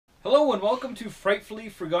Hello and welcome to Frightfully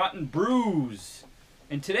Forgotten Brews.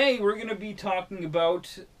 And today we're going to be talking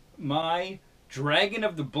about my Dragon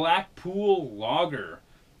of the Black Pool Lager.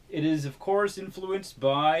 It is of course influenced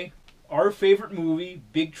by our favorite movie,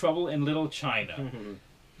 Big Trouble in Little China.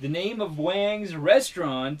 The name of Wang's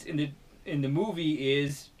restaurant in the movie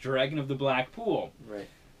is Dragon of the Black Pool. Right.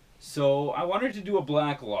 So I wanted to do a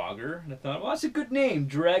black lager, and I thought, well, that's a good name.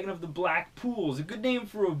 Dragon of the Black Pool is a good name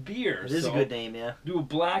for a beer. It is a good name, yeah. Do a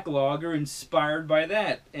black lager inspired by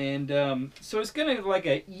that. And so it's kind of like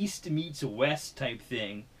a East meets West type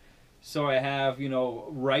thing. So I have,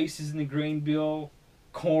 rice is in the grain bill,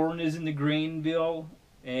 corn is in the grain bill,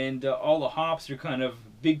 and all the hops are kind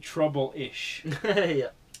of Big Trouble-ish. Yeah.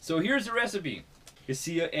 So here's the recipe. You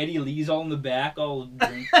see Eddie Lee's all in the back, all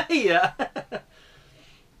drink. Yeah.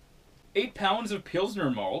 8 pounds of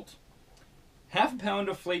Pilsner malt, half a pound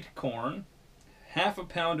of flaked corn, half a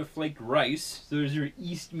pound of flaked rice. So there's your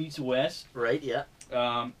East meets West. Right, yeah.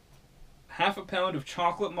 Half a pound of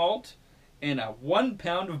chocolate malt, and 1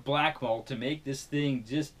 pound of black malt to make this thing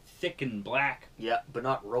just thick and black. Yeah, but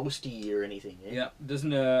not roasty or anything. Eh? Yeah,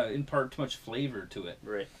 doesn't impart too much flavor to it.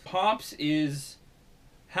 Right. Hops is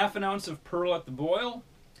half an ounce of Perle at the boil,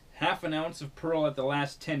 half an ounce of Perle at the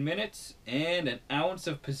last 10 minutes, and an ounce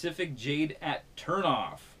of Pacific Jade at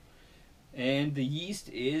turnoff. And the yeast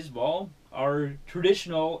is, well, our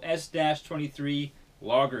traditional S-23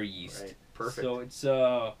 lager yeast. Right. Perfect.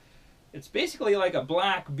 So it's basically like a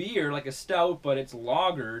black beer, like a stout, but it's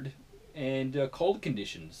lagered and cold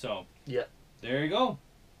conditioned. So yeah, there you go.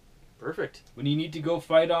 Perfect. When you need to go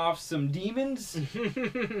fight off some demons,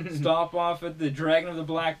 stop off at the Dragon of the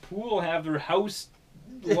Black Pool, have their house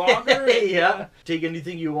lager. Yeah. Take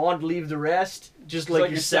anything you want, leave the rest. Just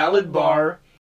like your salad bar.